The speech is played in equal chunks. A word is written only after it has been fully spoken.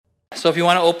So if you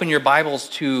want to open your Bibles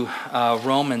to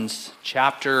Romans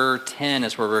chapter 10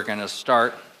 is where we're going to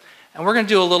start. And we're going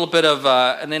to do a little bit of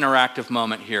an interactive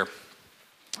moment here,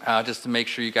 just to make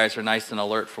sure you guys are nice and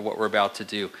alert for what we're about to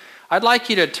do. I'd like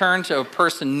you to turn to a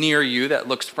person near you that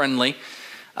looks friendly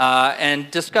and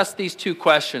discuss these two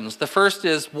questions. The first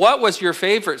is, what was your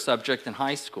favorite subject in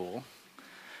high school?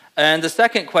 And the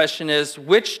second question is,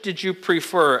 which did you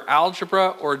prefer, algebra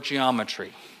or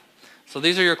geometry? So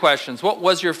these are your questions. What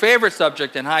was your favorite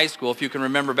subject in high school, if you can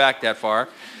remember back that far?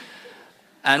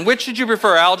 And which did you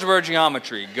prefer, algebra or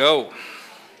geometry? Go.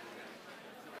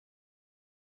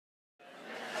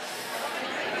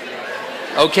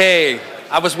 Okay,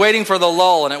 I was waiting for the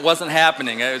lull and it wasn't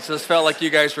happening. It just felt like you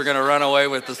guys were going to run away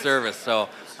with the service. So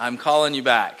I'm calling you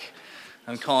back.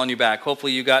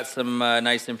 Hopefully you got some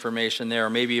nice information there, or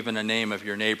maybe even a name of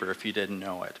your neighbor if you didn't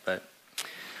know it. But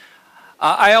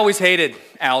I always hated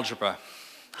algebra,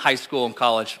 high school and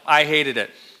college. I hated it.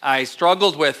 I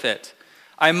struggled with it.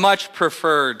 I much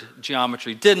preferred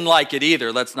geometry. Didn't like it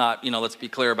either. Let's be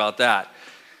clear about that.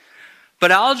 But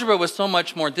algebra was so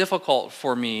much more difficult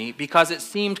for me because it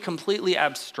seemed completely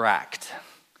abstract.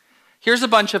 Here's a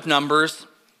bunch of numbers.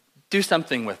 Do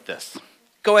something with this.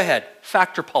 Go ahead,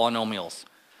 factor polynomials.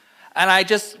 And I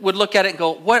just would look at it and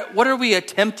go, what are we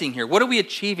attempting here? What are we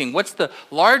achieving? What's the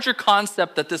larger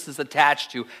concept that this is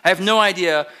attached to? I have no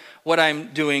idea what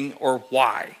I'm doing or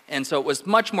why. And so it was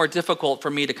much more difficult for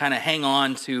me to kind of hang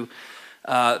on to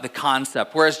the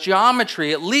concept. Whereas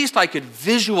geometry, at least I could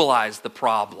visualize the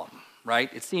problem,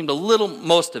 right?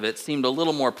 Most of it seemed a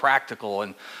little more practical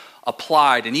and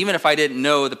applied. And even if I didn't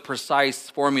know the precise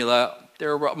formula,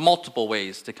 there were multiple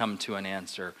ways to come to an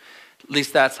answer. At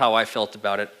least that's how I felt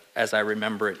about it as I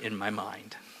remember it in my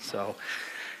mind.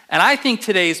 And I think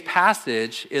today's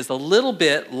passage is a little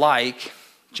bit like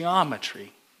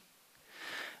geometry.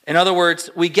 In other words,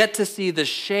 we get to see the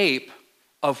shape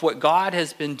of what God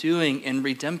has been doing in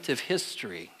redemptive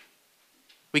history.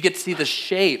 We get to see the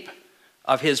shape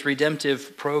of his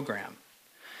redemptive program.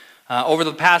 Over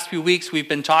the past few weeks, we've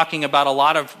been talking about a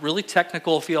lot of really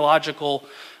technical theological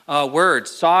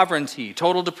words: sovereignty,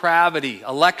 total depravity,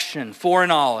 election,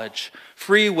 foreknowledge,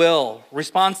 free will,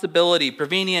 responsibility,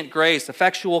 prevenient grace,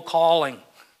 effectual calling.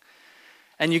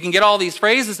 And you can get all these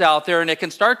phrases out there and it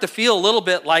can start to feel a little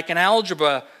bit like an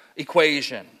algebra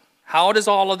equation. How does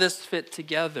all of this fit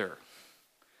together?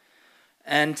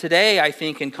 And today, I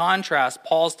think, in contrast,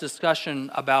 Paul's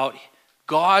discussion about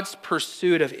God's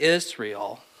pursuit of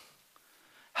Israel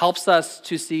helps us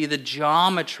to see the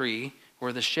geometry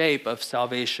or the shape of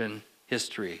salvation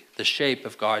history, the shape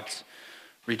of God's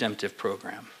redemptive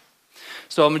program.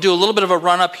 So I'm going to do a little bit of a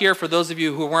run-up here for those of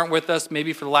you who weren't with us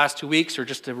maybe for the last 2 weeks, or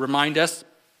just to remind us,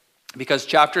 because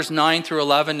chapters 9 through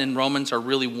 11 in Romans are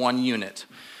really one unit.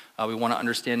 We want to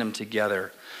understand them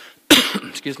together.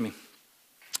 Excuse me.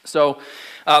 So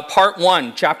part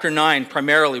 1, chapter 9,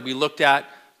 primarily, we looked at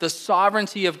the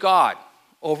sovereignty of God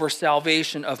over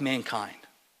salvation of mankind.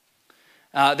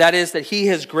 That is, that he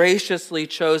has graciously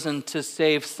chosen to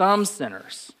save some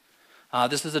sinners.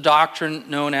 This is a doctrine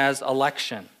known as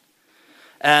election.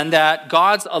 And that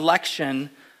God's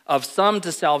election of some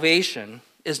to salvation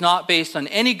is not based on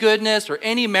any goodness or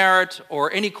any merit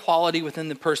or any quality within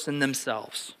the person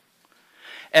themselves.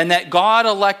 And that God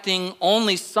electing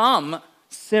only some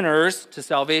sinners to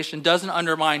salvation doesn't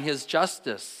undermine his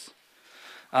justice,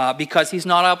 because he's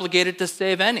not obligated to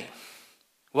save any.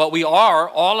 What we are,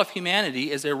 all of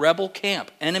humanity, is a rebel camp,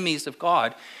 enemies of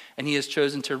God, and he has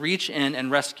chosen to reach in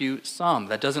and rescue some.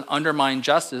 That doesn't undermine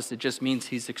justice, it just means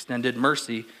he's extended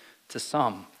mercy to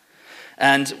some.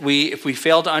 And if we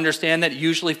fail to understand that, it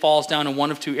usually falls down in one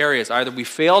of two areas. Either we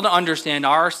fail to understand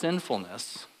our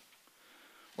sinfulness,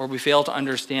 or we fail to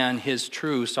understand his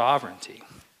true sovereignty.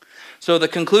 So the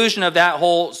conclusion of that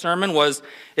whole sermon was,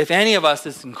 if any of us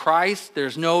is in Christ,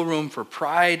 there's no room for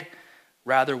pride.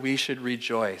 Rather, we should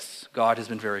rejoice. God has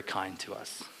been very kind to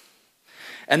us.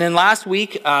 And then last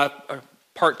week,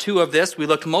 part 2 of this, we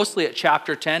looked mostly at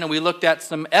chapter 10, and we looked at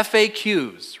some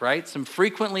FAQs, right? Some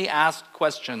frequently asked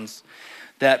questions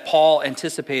that Paul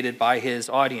anticipated by his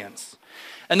audience.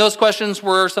 And those questions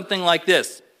were something like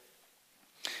this: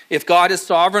 if God is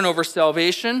sovereign over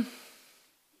salvation,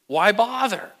 why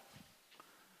bother?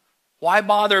 Why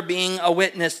bother being a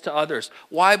witness to others?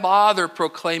 Why bother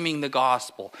proclaiming the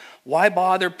gospel? Why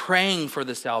bother praying for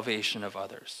the salvation of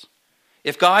others?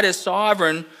 If God is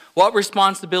sovereign, what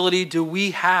responsibility do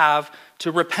we have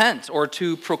to repent or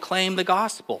to proclaim the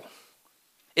gospel?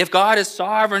 If God is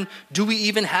sovereign, do we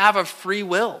even have a free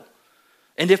will?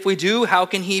 And if we do, how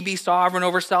can he be sovereign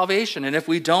over salvation? And if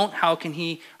we don't, how can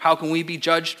we be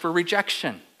judged for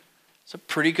rejection? So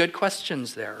pretty good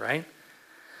questions there, right?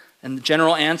 And the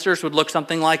general answers would look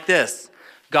something like this.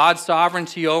 God's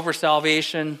sovereignty over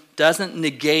salvation doesn't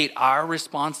negate our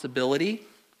responsibility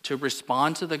to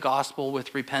respond to the gospel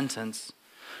with repentance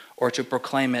or to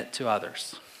proclaim it to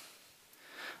others.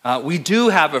 We do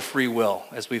have a free will,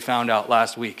 as we found out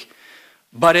last week,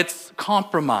 but it's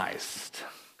compromised.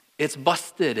 It's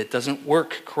busted. It doesn't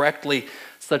work correctly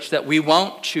such that we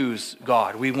won't choose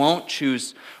God. We won't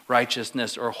choose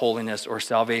righteousness or holiness or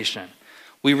salvation.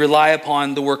 We rely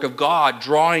upon the work of God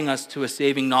drawing us to a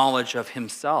saving knowledge of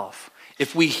himself.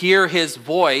 If we hear his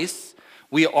voice,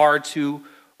 we're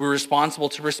responsible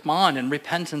to respond in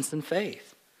repentance and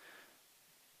faith.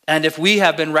 And if we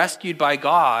have been rescued by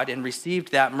God and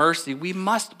received that mercy, we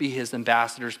must be his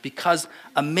ambassadors because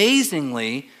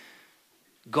amazingly,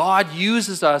 God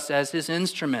uses us as his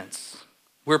instruments.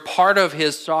 We're part of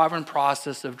his sovereign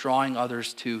process of drawing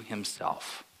others to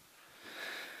himself.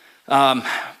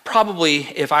 Probably,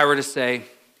 if I were to say,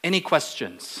 any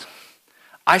questions?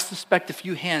 I suspect a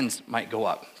few hands might go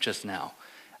up just now,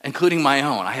 including my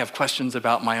own. I have questions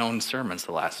about my own sermons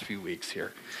the last few weeks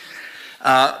here.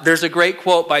 There's a great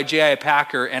quote by J.I.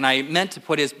 Packer, and I meant to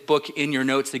put his book in your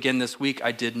notes again this week.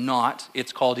 I did not.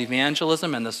 It's called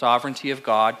Evangelism and the Sovereignty of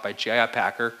God by J.I.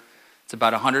 Packer. It's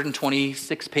about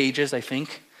 126 pages, I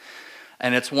think.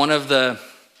 And it's one of the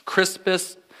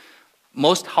crispest,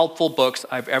 most helpful books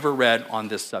I've ever read on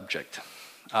this subject.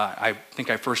 I think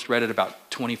I first read it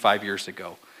about 25 years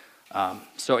ago.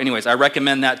 So anyways, I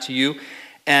recommend that to you.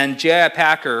 And J.I.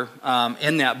 Packer,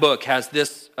 in that book, has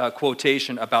this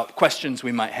quotation about questions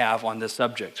we might have on this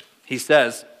subject. He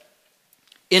says,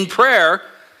 in prayer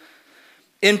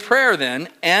then,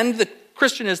 and the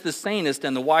Christian is the sanest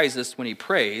and the wisest when he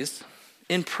prays,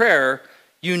 in prayer,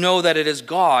 you know that it is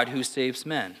God who saves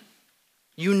men.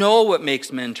 You know what makes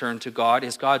men turn to God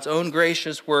is God's own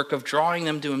gracious work of drawing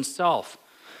them to himself.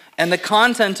 And the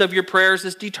content of your prayers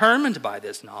is determined by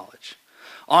this knowledge.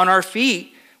 On our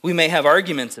feet, we may have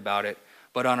arguments about it,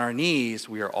 but on our knees,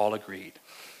 we are all agreed.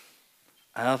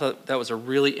 I thought that was a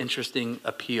really interesting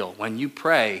appeal. When you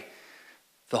pray,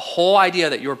 the whole idea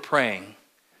that you're praying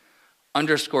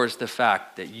underscores the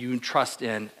fact that you trust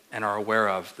in and are aware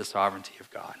of the sovereignty of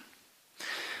God.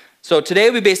 So today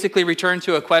we basically return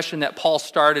to a question that Paul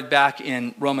started back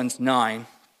in Romans 9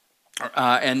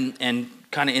 and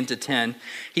kind of into 10.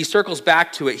 He circles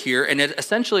back to it here, and it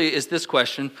essentially is this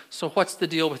question: so what's the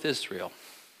deal with Israel?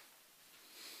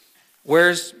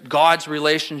 Where's God's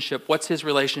relationship? What's his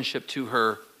relationship to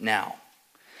her now?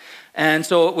 And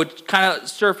so it would kind of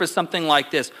surface something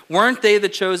like this. Weren't they the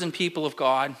chosen people of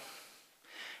God?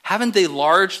 Haven't they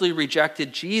largely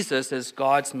rejected Jesus as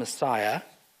God's Messiah?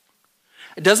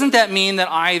 Doesn't that mean that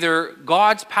either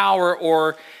God's power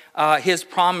or his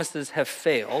promises have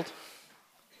failed?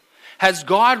 Has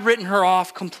God written her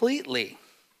off completely?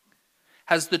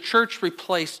 Has the church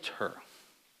replaced her?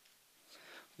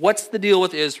 What's the deal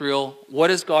with Israel? What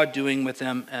is God doing with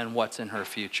them? And what's in her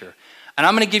future? And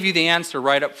I'm going to give you the answer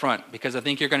right up front because I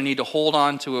think you're going to need to hold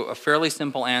on to a fairly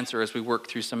simple answer as we work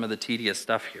through some of the tedious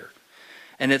stuff here.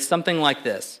 And it's something like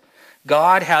this.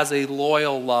 God has a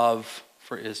loyal love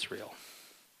for Israel.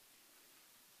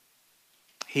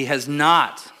 He has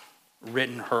not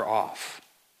written her off.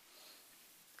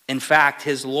 In fact,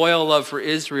 his loyal love for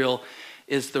Israel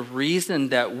is the reason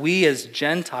that we as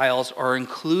Gentiles are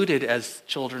included as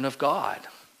children of God.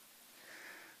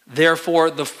 Therefore,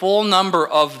 the full number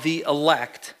of the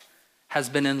elect has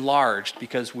been enlarged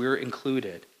because we're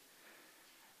included.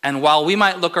 And while we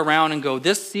might look around and go,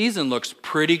 this season looks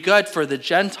pretty good for the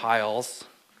Gentiles,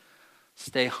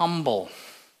 stay humble.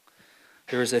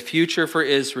 There is a future for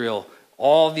Israel.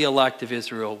 All the elect of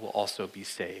Israel will also be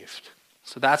saved.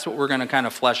 So that's what we're going to kind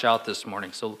of flesh out this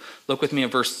morning. So look with me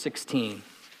at verse 16.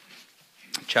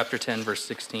 Chapter 10, verse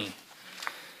 16.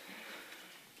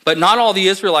 But not all the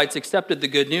Israelites accepted the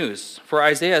good news. For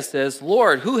Isaiah says,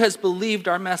 Lord, who has believed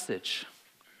our message?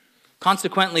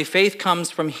 Consequently, faith comes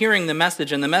from hearing the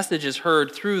message, and the message is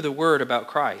heard through the word about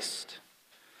Christ.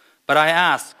 But I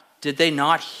ask, did they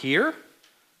not hear?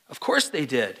 Of course they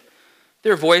did.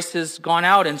 Their voice has gone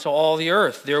out into all the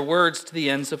earth, their words to the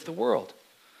ends of the world.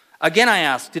 Again I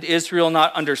ask, did Israel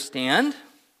not understand?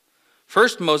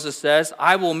 First Moses says,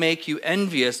 I will make you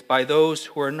envious by those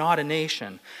who are not a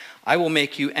nation. I will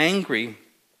make you angry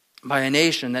by a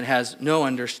nation that has no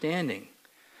understanding.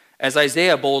 As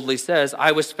Isaiah boldly says,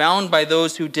 I was found by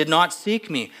those who did not seek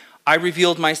me. I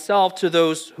revealed myself to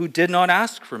those who did not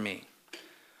ask for me.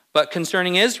 But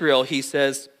concerning Israel, he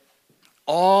says,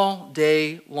 all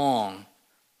day long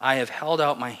I have held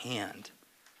out my hand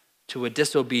to a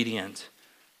disobedient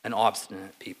and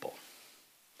obstinate people.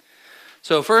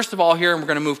 So first of all here, and we're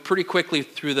going to move pretty quickly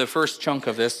through the first chunk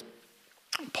of this,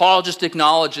 Paul just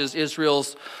acknowledges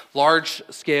Israel's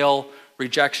large-scale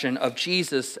rejection of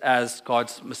Jesus as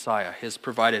God's Messiah, his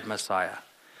provided Messiah.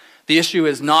 The issue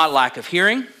is not lack of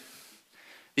hearing.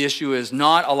 The issue is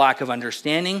not a lack of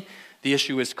understanding. The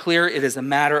issue is clear. It is a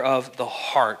matter of the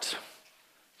heart.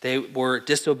 They were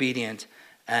disobedient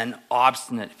and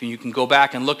obstinate. If you can go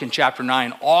back and look in chapter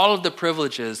 9, all of the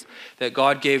privileges that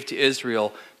God gave to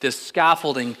Israel, this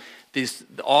scaffolding,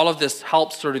 all of this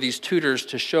helps sort of these tutors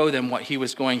to show them what he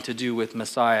was going to do with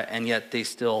Messiah, and yet they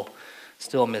still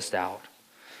missed out.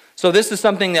 So this is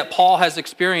something that Paul has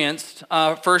experienced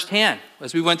firsthand.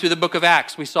 As we went through the book of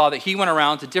Acts, we saw that he went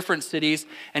around to different cities,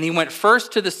 and he went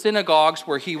first to the synagogues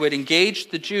where he would engage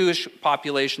the Jewish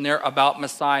population there about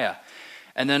Messiah.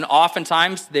 And then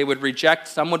oftentimes they would reject,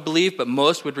 some would believe, but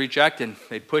most would reject, and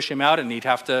they'd push him out, and he'd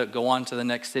have to go on to the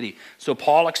next city. So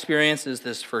Paul experiences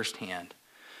this firsthand.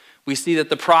 We see that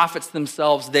the prophets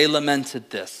themselves, they lamented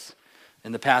this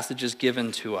in the passages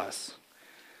given to us.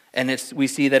 And we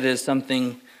see that it is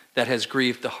something that has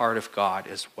grieved the heart of God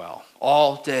as well.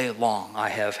 All day long I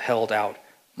have held out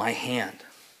my hand.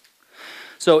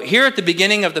 So here at the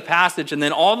beginning of the passage and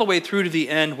then all the way through to the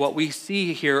end, what we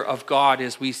see here of God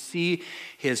is we see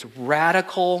his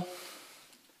radical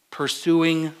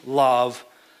pursuing love,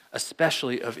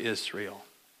 especially of Israel.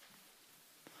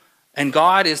 And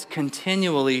God is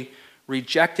continually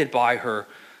rejected by her,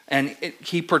 and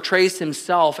he portrays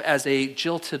himself as a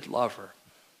jilted lover.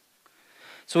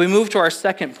 So we move to our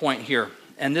second point here,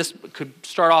 and this could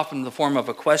start off in the form of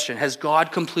a question. Has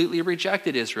God completely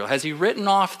rejected Israel? Has he written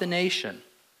off the nation?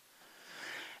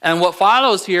 And what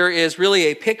follows here is really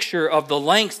a picture of the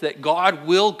lengths that God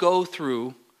will go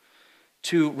through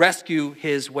to rescue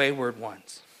his wayward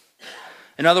ones.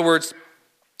 In other words,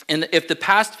 if the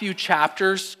past few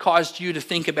chapters caused you to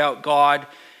think about God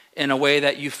in a way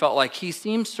that you felt like he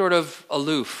seems sort of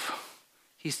aloof,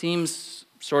 he seems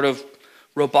sort of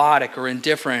robotic or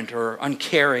indifferent or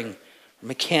uncaring or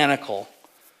mechanical,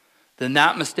 then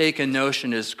that mistaken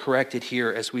notion is corrected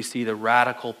here as we see the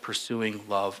radical pursuing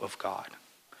love of God.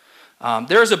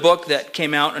 There's a book that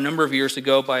came out a number of years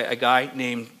ago by a guy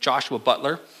named Joshua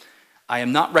Butler. I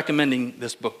am not recommending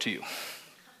this book to you.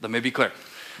 Let me be clear.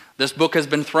 This book has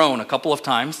been thrown a couple of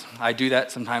times. I do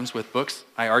that sometimes with books.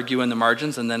 I argue in the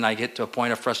margins, and then I get to a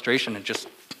point of frustration and just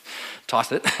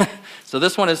toss it. So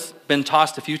this one has been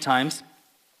tossed a few times.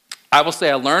 I will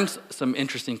say I learned some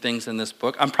interesting things in this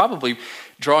book. I'm probably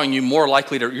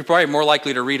you're probably more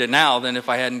likely to read it now than if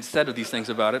I hadn't said these things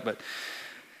about it. But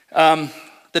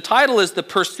the title is The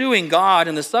Pursuing God,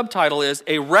 and the subtitle is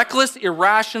A Reckless,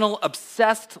 Irrational,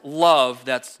 Obsessed Love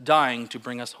That's Dying to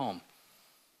Bring Us Home.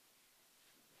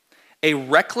 A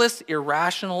reckless,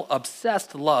 irrational,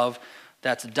 obsessed love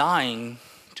that's dying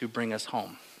to bring us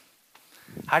home.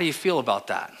 How do you feel about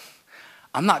that?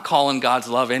 I'm not calling God's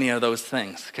love any of those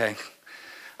things, okay?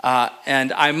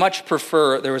 And I much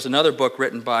prefer, there was another book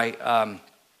written by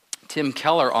Tim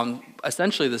Keller on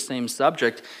essentially the same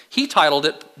subject. He titled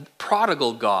it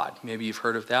Prodigal God. Maybe you've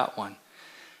heard of that one.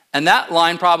 And that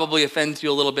line probably offends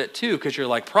you a little bit too, because you're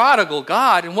like, prodigal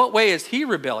God? In what way is he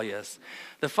rebellious?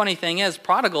 The funny thing is,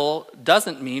 prodigal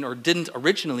doesn't mean, or didn't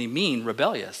originally mean,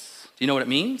 rebellious. Do you know what it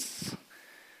means?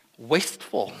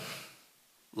 Wasteful,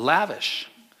 lavish.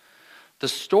 The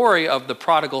story of the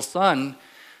prodigal son,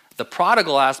 the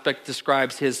prodigal aspect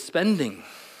describes his spending,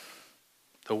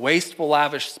 the wasteful,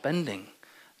 lavish spending,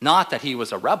 not that he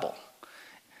was a rebel.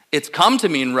 It's come to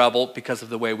mean rebel because of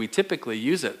the way we typically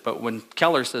use it, but when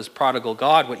Keller says prodigal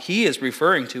God, what he is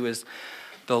referring to is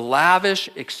the lavish,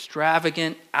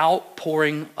 extravagant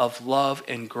outpouring of love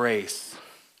and grace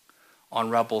on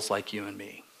rebels like you and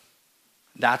me.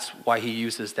 That's why he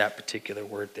uses that particular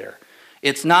word there.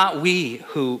 It's not we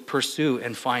who pursue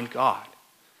and find God,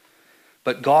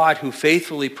 but God who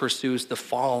faithfully pursues the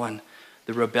fallen,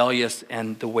 the rebellious,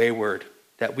 and the wayward,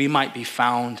 that we might be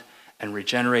found and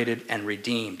regenerated and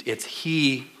redeemed. It's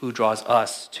he who draws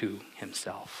us to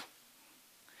himself.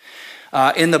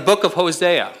 In the book of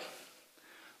Hosea,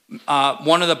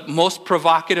 one of the most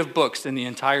provocative books in the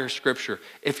entire scripture.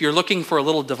 If you're looking for a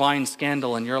little divine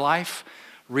scandal in your life,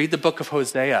 read the book of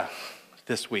Hosea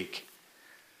this week.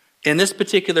 In this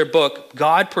particular book,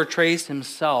 God portrays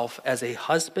himself as a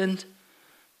husband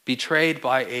betrayed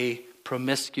by a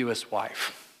promiscuous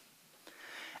wife.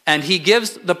 And he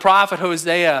gives the prophet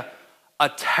Hosea a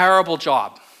terrible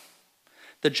job.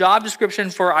 The job description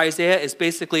for Isaiah is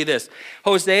basically this: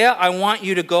 Hosea, I want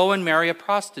you to go and marry a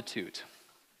prostitute.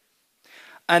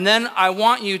 And then I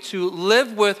want you to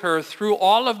live with her through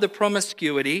all of the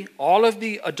promiscuity, all of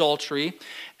the adultery.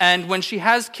 And when she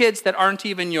has kids that aren't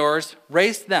even yours,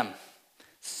 raise them.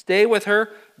 Stay with her.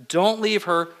 Don't leave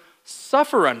her.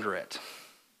 Suffer under it.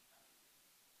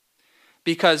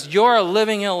 Because you're a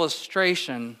living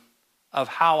illustration of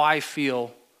how I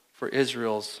feel for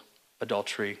Israel's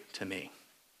adultery to me.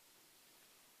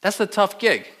 That's a tough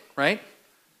gig, right?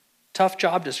 Tough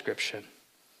job description.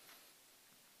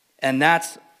 And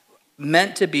that's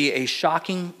meant to be a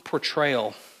shocking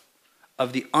portrayal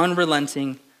of the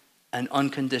unrelenting and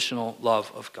unconditional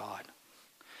love of God.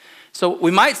 So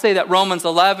we might say that Romans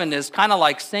 11 is kind of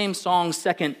like same song,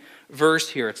 second verse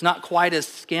here. It's not quite as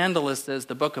scandalous as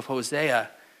the book of Hosea,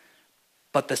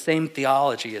 but the same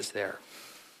theology is there.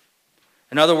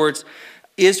 In other words,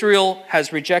 Israel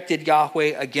has rejected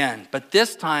Yahweh again, but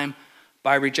this time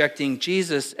by rejecting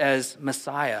Jesus as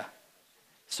Messiah.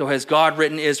 So has God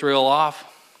written Israel off?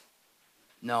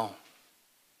 No.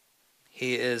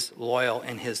 He is loyal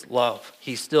in his love.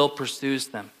 He still pursues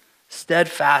them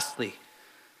steadfastly,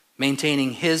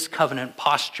 maintaining his covenant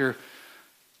posture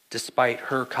despite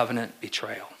her covenant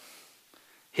betrayal.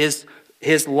 His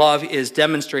love is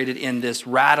demonstrated in this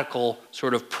radical,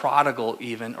 sort of prodigal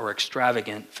even, or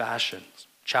extravagant fashion.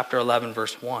 Chapter 11,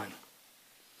 verse 1.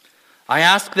 I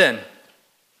ask then,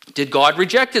 did God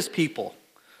reject his people?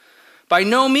 By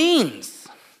no means.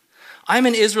 I'm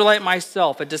an Israelite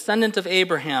myself, a descendant of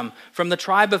Abraham from the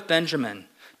tribe of Benjamin.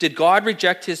 Did God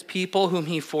reject his people whom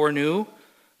he foreknew?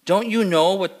 Don't you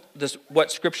know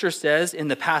what Scripture says in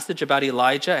the passage about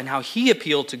Elijah and how he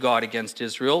appealed to God against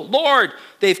Israel? Lord,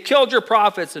 they've killed your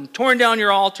prophets and torn down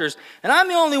your altars, and I'm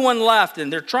the only one left,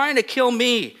 and they're trying to kill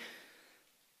me.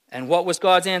 And what was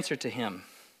God's answer to him?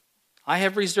 I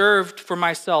have reserved for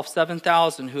myself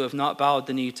 7,000 who have not bowed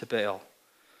the knee to Baal.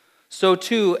 So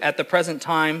too, at the present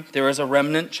time, there is a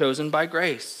remnant chosen by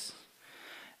grace.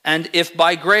 And if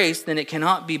by grace, then it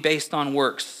cannot be based on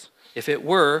works. If it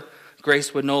were,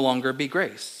 grace would no longer be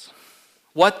grace.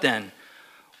 What then?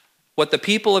 What the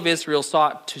people of Israel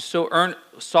sought so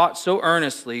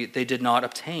earnestly, they did not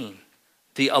obtain.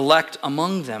 The elect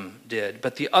among them did,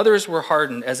 but the others were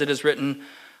hardened, as it is written,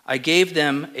 I gave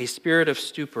them a spirit of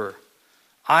stupor,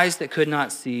 eyes that could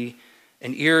not see,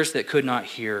 and ears that could not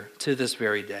hear, to this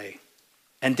very day.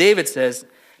 And David says,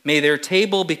 may their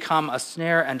table become a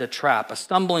snare and a trap, a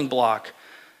stumbling block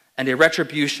and a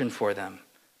retribution for them.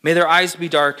 May their eyes be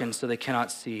darkened so they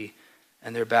cannot see,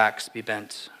 and their backs be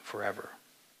bent forever.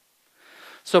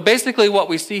 So basically what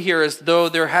we see here is, though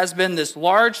there has been this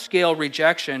large-scale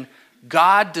rejection,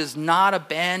 God does not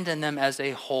abandon them as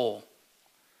a whole.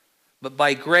 But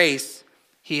by grace,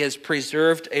 he has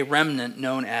preserved a remnant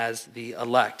known as the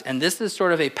elect. And this is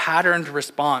sort of a patterned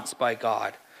response by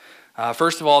God.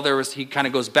 First of all, he kind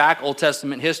of goes back, Old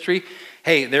Testament history.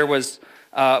 Hey, there was,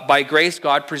 by grace,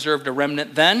 God preserved a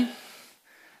remnant then.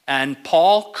 And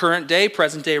Paul, current day,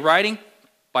 present day writing,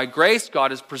 by grace, God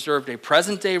has preserved a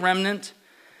present day remnant.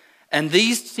 And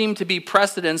these seem to be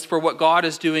precedents for what God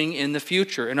is doing in the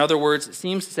future. In other words, it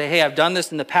seems to say, hey, I've done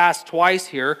this in the past twice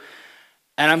here,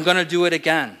 and I'm going to do it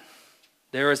again.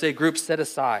 There is a group set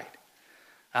aside.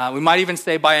 We might even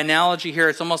say by analogy here,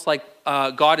 it's almost like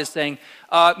God is saying,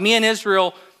 me and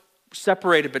Israel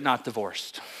separated but not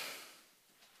divorced.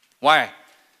 Why?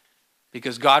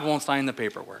 Because God won't sign the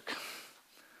paperwork.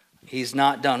 He's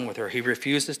not done with her. He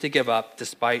refuses to give up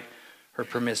despite her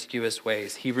promiscuous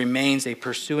ways. He remains a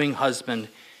pursuing husband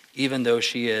even though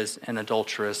she is an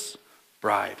adulterous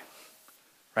bride.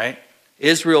 Right?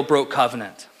 Israel broke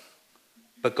covenant,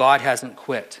 but God hasn't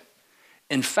quit.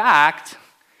 In fact,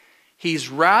 he's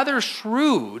rather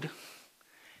shrewd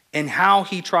in how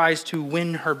he tries to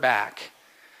win her back.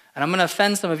 And I'm going to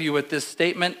offend some of you with this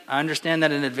statement. I understand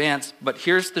that in advance, but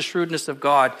here's the shrewdness of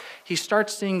God. He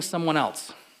starts seeing someone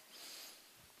else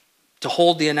to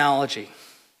hold the analogy.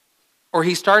 Or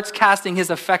he starts casting his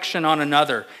affection on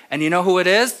another. And you know who it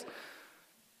is?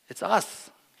 It's us.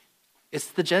 It's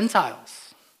the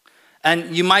Gentiles.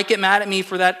 And you might get mad at me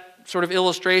for that sort of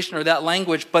illustration or that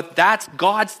language, but that's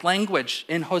God's language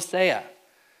in Hosea.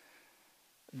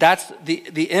 That's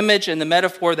the image and the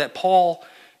metaphor that Paul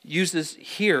uses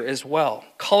here as well.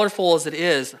 Colorful as it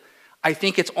is, I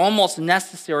think it's almost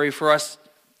necessary for us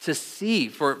to see,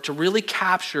 to really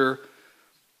capture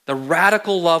the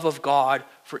radical love of God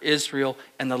for Israel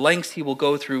and the lengths he will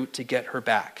go through to get her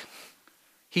back.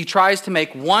 He tries to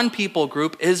make one people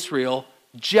group, Israel,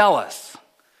 jealous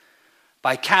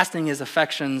by casting his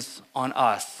affections on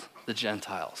us, the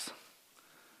Gentiles.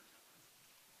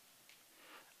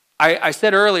 I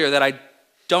said earlier that I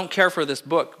don't care for this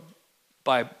book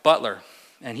by Butler.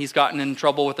 And he's gotten in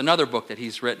trouble with another book that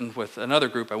he's written with another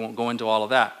group. I won't go into all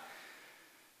of that.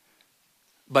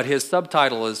 But his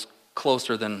subtitle is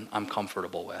closer than I'm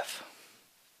comfortable with.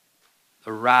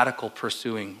 The radical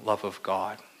pursuing love of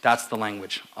God. That's the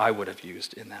language I would have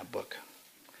used in that book.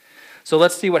 So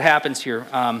let's see what happens here.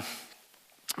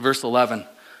 Verse 11.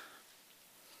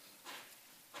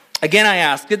 Again I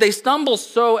ask, did they stumble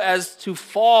so as to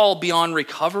fall beyond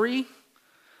recovery?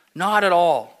 Not at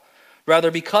all.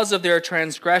 Rather, because of their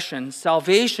transgression,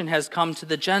 salvation has come to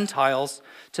the Gentiles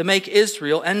to make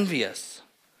Israel envious.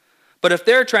 But if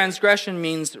their transgression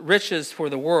means riches for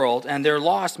the world, and their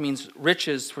loss means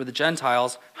riches for the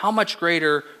Gentiles, how much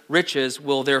greater riches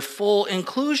will their full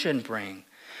inclusion bring?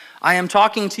 I am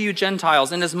talking to you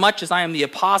Gentiles, and as much as I am the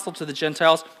apostle to the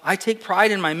Gentiles, I take pride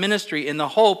in my ministry in the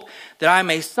hope that I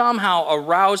may somehow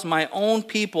arouse my own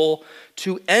people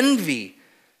to envy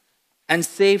and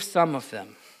save some of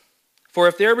them. For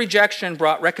if their rejection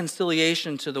brought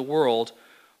reconciliation to the world,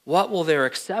 what will their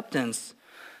acceptance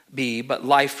be but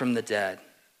life from the dead?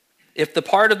 If the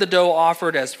part of the dough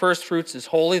offered as first fruits is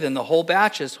holy, then the whole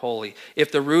batch is holy. If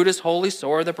the root is holy,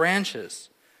 so are the branches.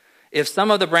 If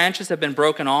some of the branches have been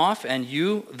broken off, and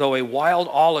you, though a wild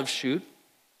olive shoot,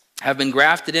 have been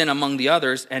grafted in among the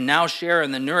others, and now share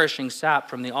in the nourishing sap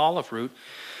from the olive root,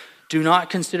 do not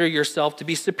consider yourself to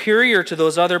be superior to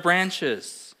those other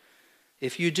branches.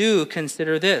 If you do,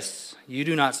 consider this. You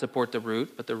do not support the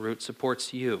root, but the root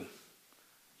supports you.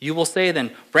 You will say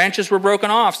then, branches were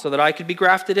broken off so that I could be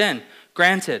grafted in.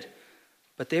 Granted,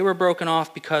 but they were broken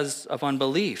off because of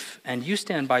unbelief, and you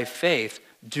stand by faith.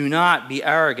 Do not be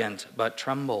arrogant, but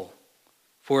tremble.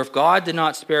 For if God did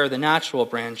not spare the natural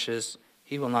branches,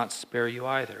 he will not spare you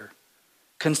either.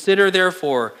 Consider,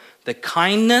 therefore, the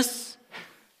kindness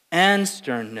and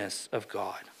sternness of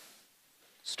God.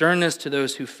 Sternness to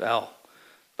those who fell,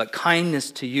 but kindness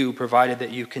to you, provided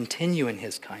that you continue in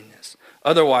his kindness.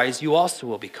 Otherwise, you also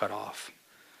will be cut off.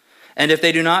 And if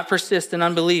they do not persist in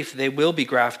unbelief, they will be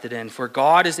grafted in, for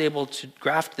God is able to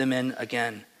graft them in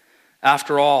again.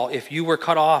 After all, if you were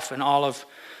cut off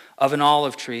of an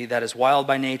olive tree that is wild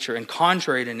by nature and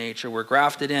contrary to nature, were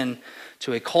grafted in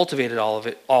to a cultivated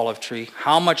olive tree,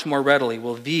 how much more readily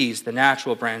will these, the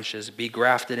natural branches, be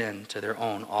grafted in to their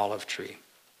own olive tree?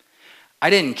 I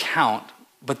didn't count,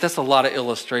 but that's a lot of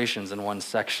illustrations in one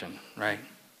section, right?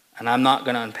 And I'm not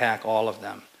going to unpack all of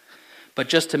them. But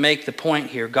just to make the point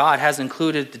here, God has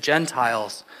included the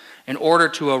Gentiles in order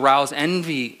to arouse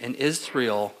envy in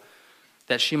Israel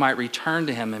that she might return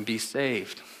to him and be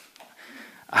saved.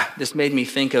 This made me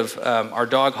think of our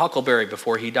dog Huckleberry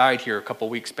before he died here a couple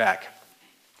weeks back.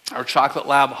 Our chocolate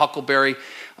lab Huckleberry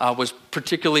was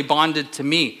particularly bonded to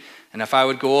me. And if I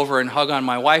would go over and hug on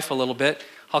my wife a little bit,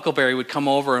 Huckleberry would come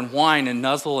over and whine and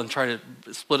nuzzle and try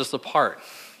to split us apart.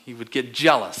 He would get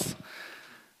jealous.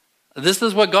 This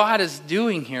is what God is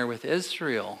doing here with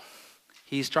Israel.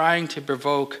 He's trying to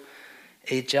provoke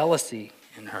a jealousy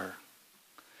in her.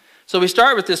 So we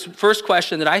start with this first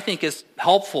question that I think is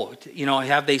helpful.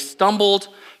 Have they stumbled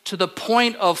to the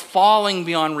point of falling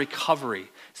beyond recovery?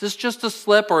 Is this just a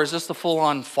slip or is this a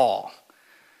full-on fall?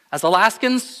 As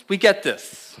Alaskans, we get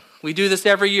this. We do this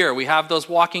every year. We have those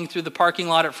walking through the parking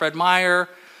lot at Fred Meyer,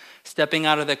 stepping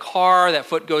out of the car, that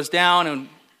foot goes down, and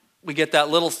we get that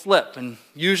little slip, and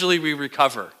usually we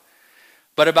recover.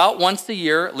 But about once a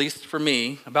year, at least for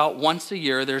me, about once a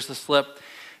year, there's a slip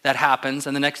that happens,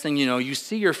 and the next thing you know, you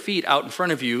see your feet out in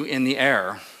front of you in the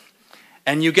air,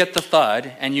 and you get the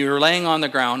thud, and you're laying on the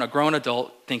ground, a grown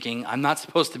adult, thinking, I'm not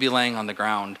supposed to be laying on the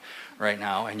ground right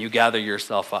now, and you gather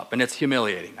yourself up, and it's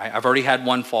humiliating. I've already had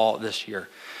one fall this year.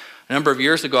 A number of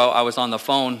years ago, I was on the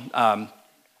phone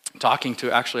talking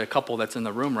to actually a couple that's in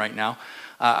the room right now.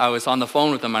 I was on the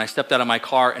phone with them, and I stepped out of my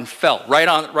car and fell right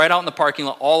out in the parking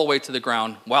lot all the way to the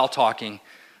ground while talking.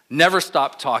 Never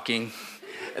stopped talking.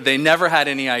 They never had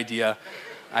any idea.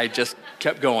 I just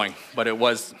kept going, but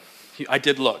I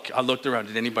did look. I looked around.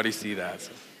 Did anybody see that?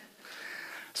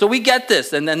 So we get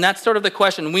this, and then that's sort of the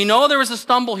question. We know there was a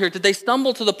stumble here. Did they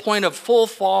stumble to the point of full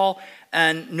fall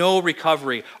and no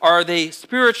recovery? Are they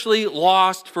spiritually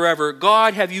lost forever?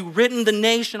 God, have you written the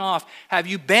nation off? Have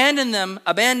you abandoned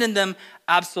them?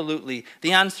 Absolutely.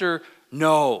 The answer,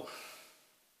 no.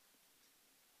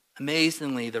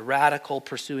 Amazingly, the radical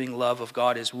pursuing love of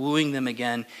God is wooing them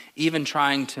again, even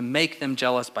trying to make them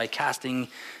jealous by casting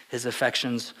his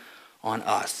affections on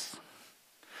us.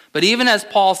 But even as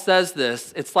Paul says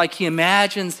this, it's like he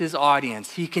imagines his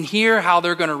audience. He can hear how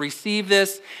they're going to receive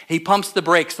this. He pumps the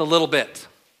brakes a little bit.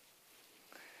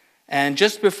 And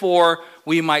just before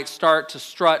we might start to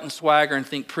strut and swagger and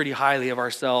think pretty highly of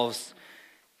ourselves,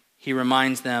 he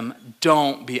reminds them,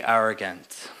 don't be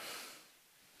arrogant.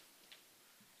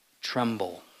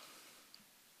 Tremble.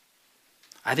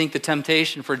 I think the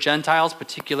temptation for Gentiles,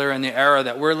 particularly in the era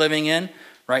that we're living in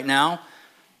right now,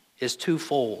 is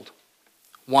twofold.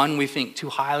 One, we think too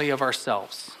highly of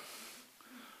ourselves.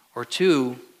 Or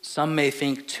two, some may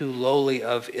think too lowly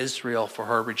of Israel for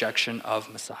her rejection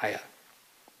of Messiah.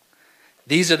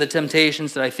 These are the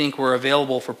temptations that I think were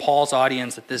available for Paul's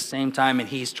audience at this same time, and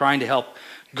he's trying to help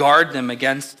guard them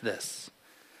against this.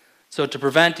 So to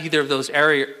prevent either of those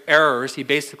errors, he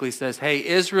basically says, hey,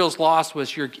 Israel's loss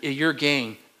was your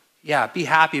gain. Yeah, be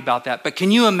happy about that. But can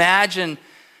you imagine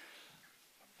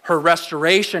her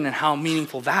restoration and how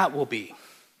meaningful that will be?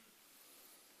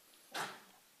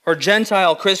 Or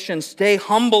Gentile Christians, stay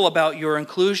humble about your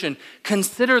inclusion.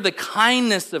 Consider the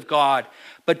kindness of God,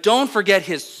 but don't forget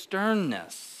his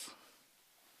sternness.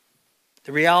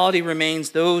 The reality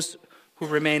remains those who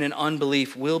remain in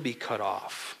unbelief will be cut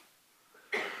off.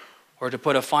 Or to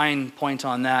put a fine point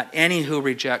on that, any who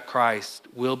reject Christ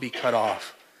will be cut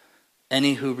off.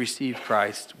 Any who receive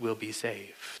Christ will be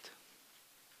saved.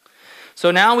 So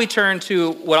now we turn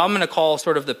to what I'm going to call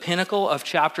sort of the pinnacle of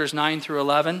chapters 9 through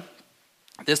 11.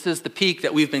 This is the peak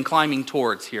that we've been climbing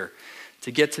towards here to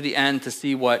get to the end to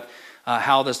see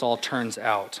how this all turns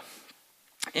out.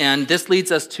 And this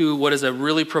leads us to what is a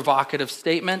really provocative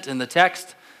statement in the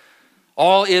text.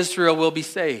 All Israel will be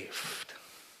saved.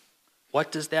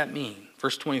 What does that mean?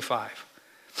 Verse 25.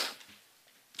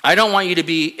 I don't want you to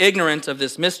be ignorant of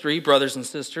this mystery, brothers and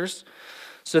sisters,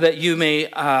 so that you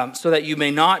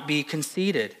may not be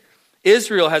conceited.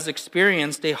 Israel has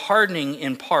experienced a hardening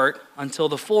in part until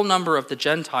the full number of the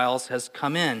Gentiles has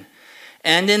come in.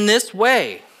 And in this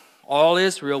way, all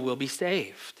Israel will be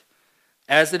saved.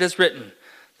 As it is written,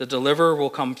 the deliverer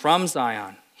will come from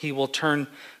Zion. He will turn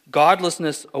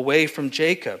godlessness away from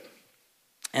Jacob.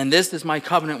 And this is my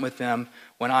covenant with them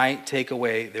when I take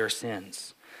away their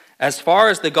sins. As far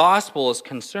as the gospel is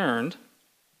concerned,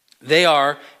 they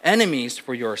are enemies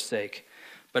for your sake.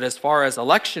 But as far as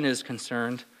election is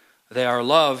concerned, they are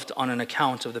loved on an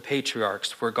account of the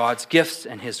patriarchs, for God's gifts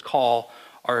and his call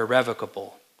are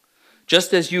irrevocable.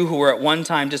 Just as you who were at one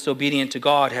time disobedient to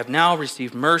God have now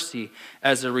received mercy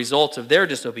as a result of their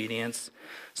disobedience,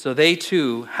 so they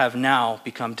too have now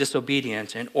become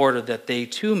disobedient in order that they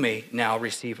too may now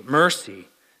receive mercy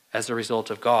as a result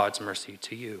of God's mercy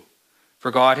to you.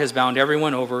 For God has bound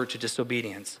everyone over to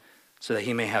disobedience so that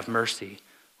he may have mercy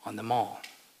on them all.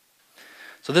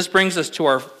 So this brings us to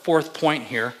our fourth point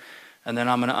here, and then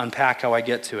I'm going to unpack how I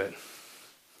get to it.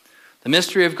 The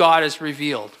mystery of God is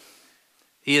revealed.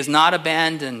 He has not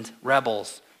abandoned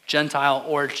rebels, Gentile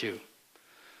or Jew,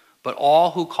 but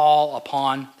all who call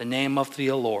upon the name of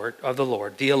the Lord,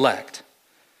 the elect,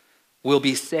 will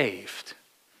be saved,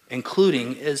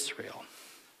 including Israel.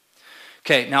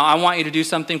 Okay, now I want you to do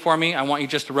something for me. I want you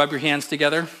just to rub your hands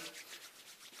together.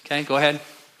 Okay, go ahead.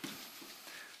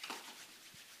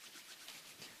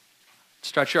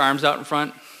 Stretch your arms out in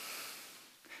front.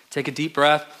 Take a deep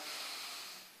breath.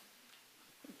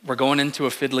 We're going into a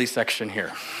fiddly section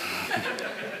here.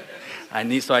 I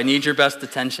need your best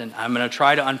attention. I'm going to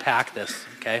try to unpack this,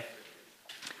 okay?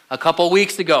 A couple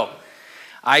weeks ago,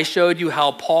 I showed you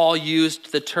how Paul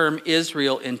used the term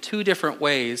Israel in two different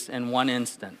ways in one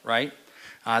instant, right?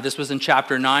 This was in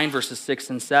chapter 9, verses 6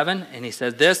 and 7, and he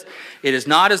said this, "It is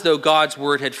not as though God's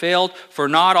word had failed, for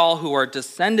not all who are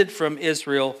descended from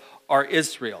Israel are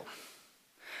Israel."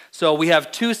 So we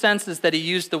have two senses that he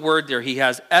used the word there. He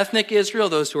has ethnic Israel,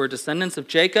 those who are descendants of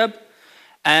Jacob,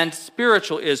 and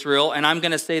spiritual Israel, and I'm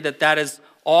going to say that is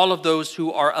all of those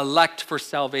who are elect for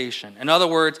salvation. In other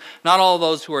words, not all of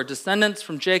those who are descendants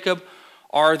from Jacob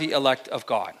are the elect of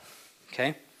God.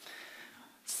 Okay?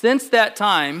 Since that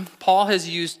time, Paul has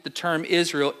used the term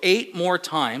Israel 8 more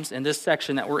times in this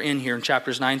section that we're in here in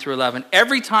chapters 9 through 11.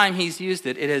 Every time he's used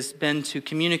it, it has been to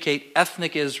communicate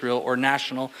ethnic Israel or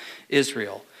national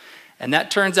Israel. And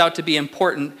that turns out to be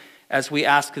important as we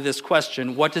ask this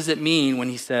question, what does it mean when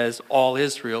he says all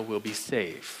Israel will be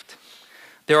saved?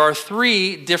 There are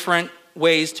 3 different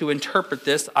ways to interpret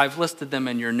this. I've listed them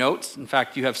in your notes. In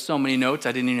fact, you have so many notes,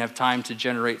 I didn't even have time to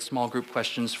generate small group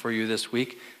questions for you this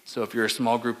week. So if you're a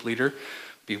small group leader,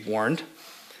 be warned.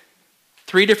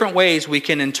 3 different ways we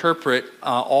can interpret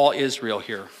all Israel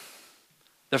here.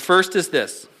 The first is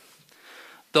this: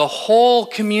 the whole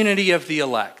community of the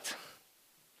elect,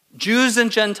 Jews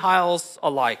and Gentiles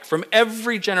alike, from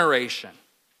every generation.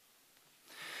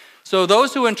 So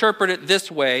those who interpret it this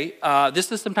way,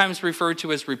 this is sometimes referred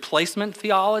to as replacement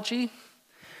theology.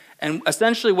 And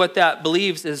essentially what that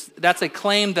believes is that's a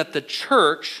claim that the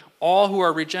church, all who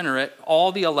are regenerate,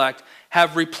 all the elect,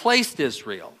 have replaced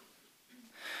Israel.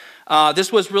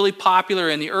 This was really popular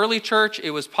in the early church.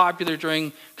 It was popular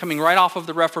coming right off of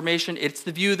the Reformation. It's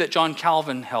the view that John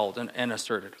Calvin held and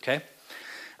asserted, okay?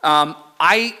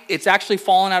 It's actually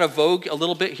fallen out of vogue a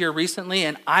little bit here recently,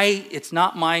 and it's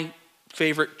not my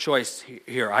favorite choice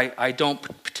here. I don't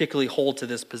particularly hold to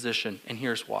this position, and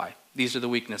here's why. These are the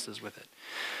weaknesses with it.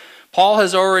 Paul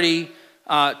has already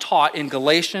taught in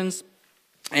Galatians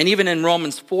and even in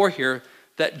Romans 4 here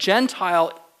that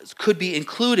Gentiles could be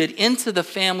included into the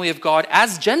family of God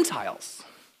as Gentiles.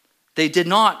 They did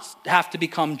not have to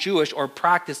become Jewish or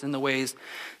practice in the ways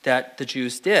that the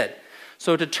Jews did.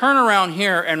 So to turn around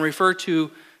here and refer to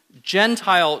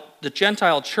the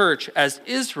Gentile church as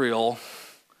Israel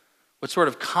would sort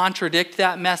of contradict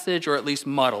that message or at least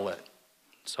muddle it.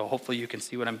 So hopefully you can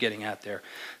see what I'm getting at there.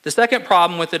 The second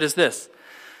problem with it is this.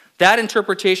 That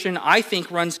interpretation, I think,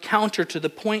 runs counter to the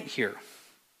point here.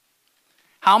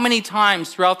 How many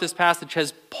times throughout this passage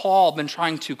has Paul been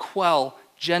trying to quell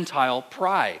Gentile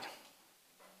pride?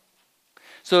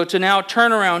 So to now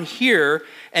turn around here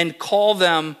and call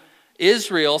them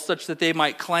Israel such that they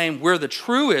might claim we're the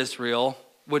true Israel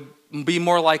would be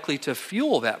more likely to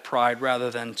fuel that pride rather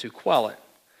than to quell it.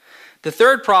 The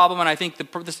third problem, and I think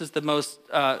this is the most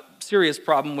serious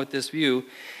problem with this view,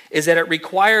 is that it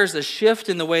requires a shift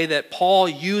in the way that Paul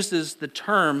uses the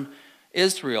term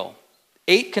Israel.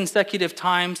 8 consecutive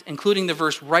times, including the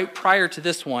verse right prior to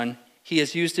this one, he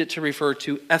has used it to refer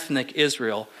to ethnic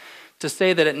Israel. To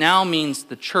say that it now means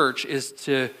the church is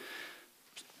to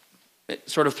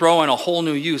sort of throw in a whole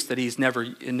new use that he's never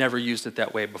used it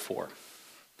that way before.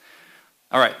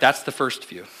 All right, that's the first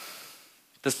view.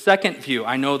 The second view,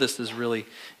 I know this is really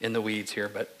in the weeds here,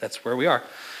 but that's where we are.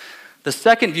 The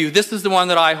second view, this is the one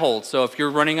that I hold. So if you're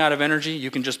running out of energy,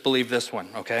 you can just believe this one,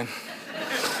 okay?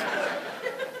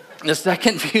 The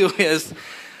second view is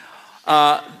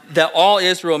that all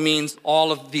Israel means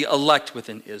all of the elect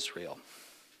within Israel.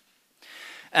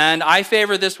 And I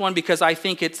favor this one because I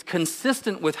think it's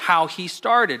consistent with how he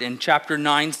started in chapter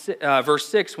 9, verse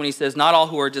 6, when he says, not all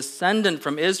who are descendant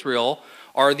from Israel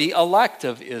are the elect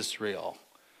of Israel.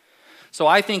 So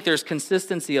I think there's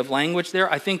consistency of language there.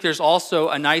 I think there's also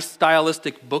a nice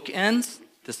stylistic bookends.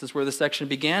 This is where the section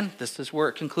began. This is where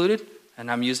it concluded. And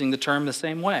I'm using the term the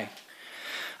same way.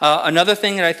 Another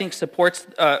thing that I think supports,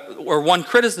 or one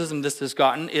criticism this has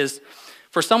gotten, is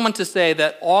for someone to say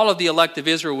that all of the elect of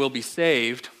Israel will be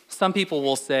saved, some people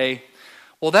will say,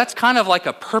 well, that's kind of like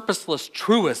a purposeless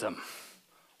truism.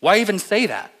 Why even say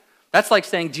that? That's like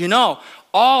saying, do you know,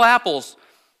 all apples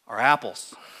are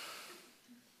apples.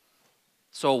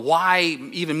 So why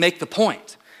even make the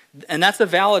point? And that's a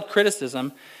valid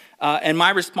criticism. And my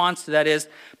response to that is,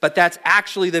 but that's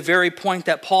actually the very point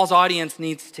that Paul's audience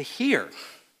needs to hear.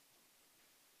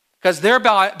 Because they're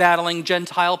battling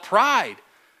Gentile pride.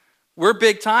 We're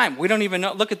big time. We don't even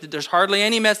know. Look there's hardly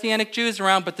any Messianic Jews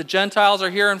around, but the Gentiles are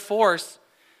here in force.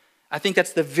 I think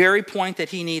that's the very point that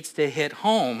he needs to hit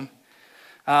home,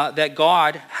 that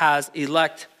God has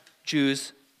elect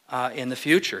Jews in the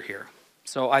future here.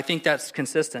 So I think that's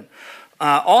consistent.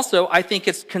 Also, I think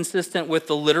it's consistent with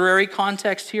the literary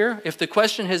context here. If the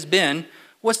question has been,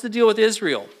 what's the deal with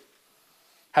Israel?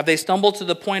 Have they stumbled to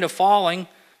the point of falling?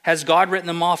 Has God written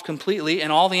them off completely?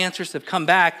 And all the answers have come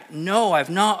back, no, I've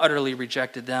not utterly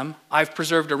rejected them. I've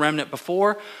preserved a remnant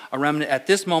before, a remnant at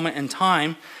this moment in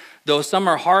time. Though some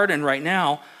are hardened right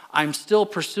now, I'm still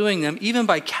pursuing them, even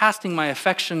by casting my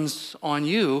affections on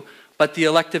you, but the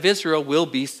elect of Israel will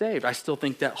be saved. I still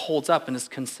think that holds up and is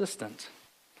consistent.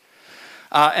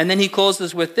 And then he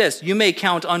closes with this. You may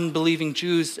count unbelieving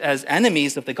Jews as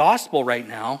enemies of the gospel right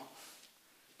now,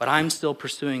 but I'm still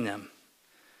pursuing them.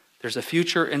 There's a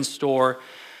future in store,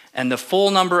 and the full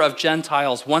number of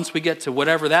Gentiles, once we get to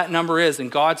whatever that number is in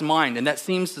God's mind, and that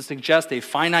seems to suggest a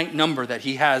finite number that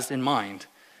he has in mind,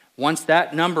 once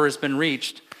that number has been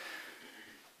reached,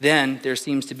 then there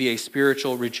seems to be a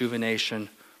spiritual rejuvenation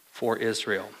for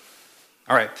Israel.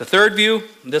 All right, the third view,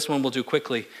 this one we'll do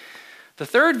quickly. The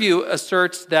third view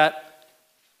asserts that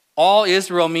all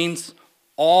Israel means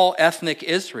all ethnic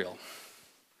Israel.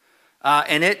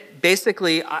 And it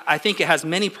basically, I think it has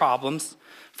many problems.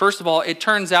 First of all, it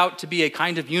turns out to be a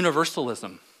kind of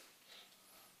universalism.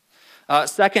 The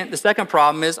second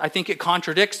problem is I think it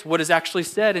contradicts what is actually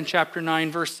said in chapter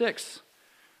 9, verse 6,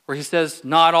 where he says,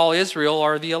 not all Israel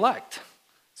are the elect.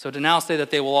 So to now say that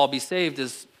they will all be saved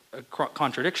is a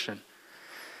contradiction.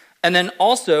 And then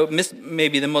also,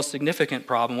 maybe the most significant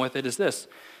problem with it is this.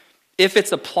 If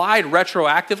it's applied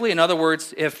retroactively, in other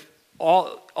words, if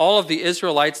all of the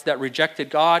Israelites that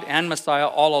rejected God and Messiah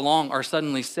all along are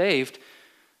suddenly saved,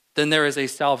 then there is a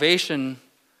salvation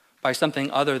by something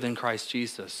other than Christ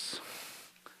Jesus.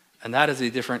 And that is a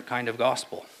different kind of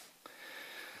gospel.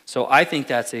 So I think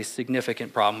that's a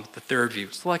significant problem with the third view.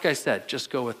 So like I said, just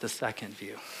go with the second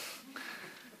view.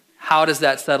 How does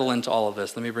that settle into all of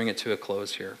this? Let me bring it to a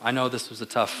close here. I know this is a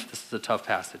tough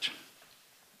passage.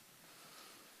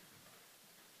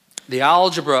 The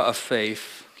algebra of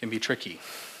faith can be tricky.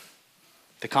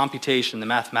 The computation, the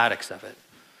mathematics of it.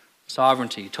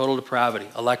 Sovereignty, total depravity,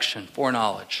 election,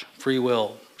 foreknowledge, free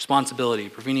will, responsibility,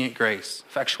 prevenient grace,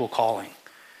 effectual calling.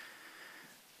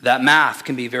 That math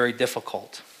can be very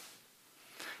difficult.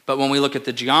 But when we look at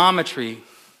the geometry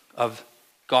of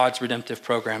God's redemptive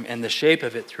program and the shape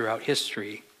of it throughout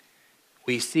history,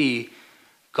 we see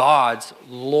God's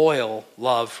loyal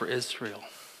love for Israel.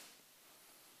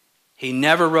 He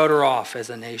never wrote her off as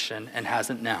a nation and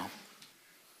hasn't now.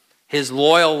 His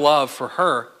loyal love for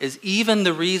her is even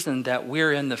the reason that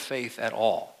we're in the faith at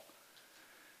all.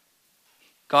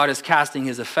 God is casting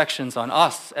his affections on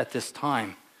us at this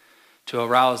time to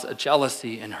arouse a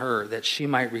jealousy in her that she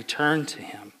might return to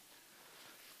him.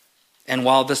 And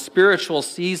while the spiritual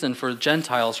season for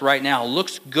Gentiles right now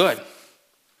looks good,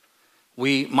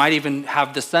 we might even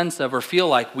have the sense of or feel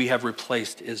like we have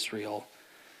replaced Israel.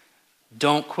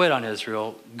 Don't quit on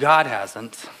Israel. God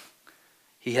hasn't.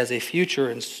 He has a future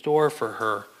in store for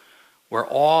her where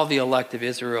all the elect of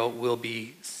Israel will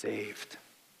be saved.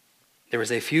 There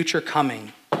is a future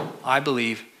coming, I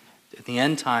believe, at the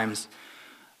end times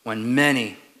when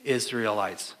many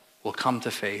Israelites will come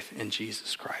to faith in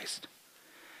Jesus Christ.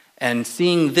 And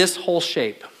seeing this whole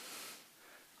shape,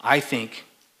 I think,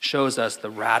 shows us the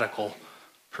radical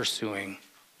pursuing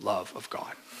love of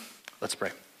God. Let's pray.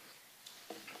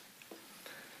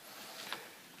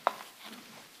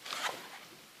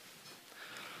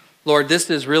 Lord,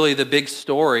 this is really the big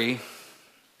story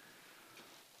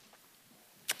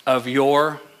of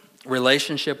your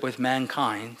relationship with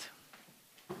mankind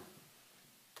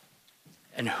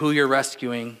and who you're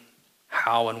rescuing,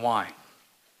 how and why.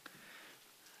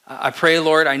 I pray,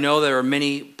 Lord, I know there are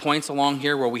many points along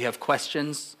here where we have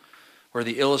questions, where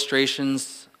the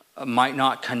illustrations might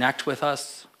not connect with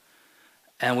us,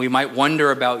 and we might wonder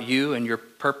about you and your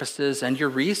purposes and your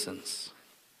reasons.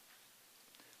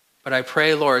 But I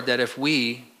pray, Lord, that if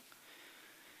we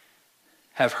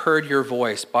have heard your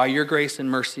voice by your grace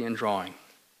and mercy and drawing,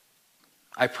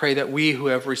 I pray that we who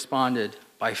have responded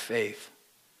by faith,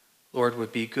 Lord,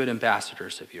 would be good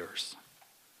ambassadors of yours.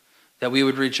 That we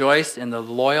would rejoice in the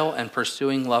loyal and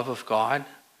pursuing love of God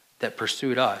that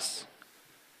pursued us.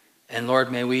 And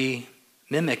Lord, may we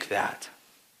mimic that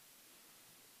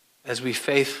as we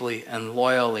faithfully and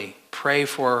loyally pray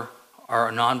for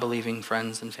our non-believing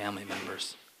friends and family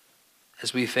members,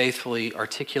 as we faithfully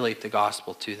articulate the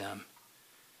gospel to them,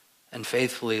 and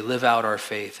faithfully live out our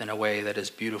faith in a way that is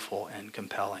beautiful and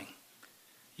compelling.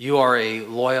 You are a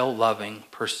loyal, loving,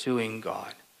 pursuing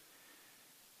God.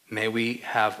 May we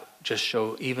just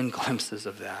show even glimpses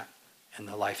of that in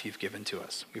the life you've given to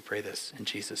us. We pray this in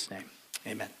Jesus' name.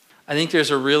 Amen. I think there's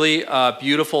a really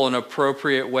beautiful and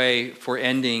appropriate way for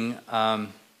ending a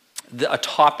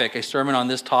sermon on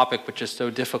this topic, which is so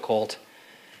difficult.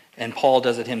 And Paul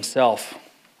does it himself.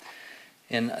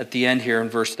 And at the end here in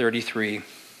verse 33.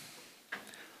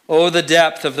 Oh, the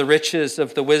depth of the riches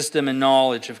of the wisdom and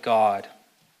knowledge of God.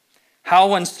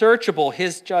 How unsearchable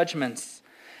his judgments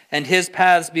and his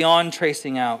paths beyond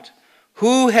tracing out.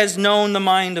 Who has known the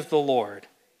mind of the Lord?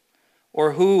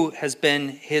 Or who has been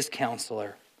his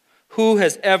counselor? Who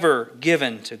has ever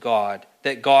given to God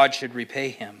that God should repay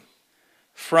him?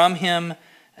 From him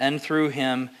and through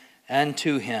him and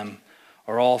to him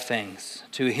are all things.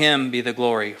 To him be the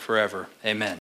glory forever. Amen.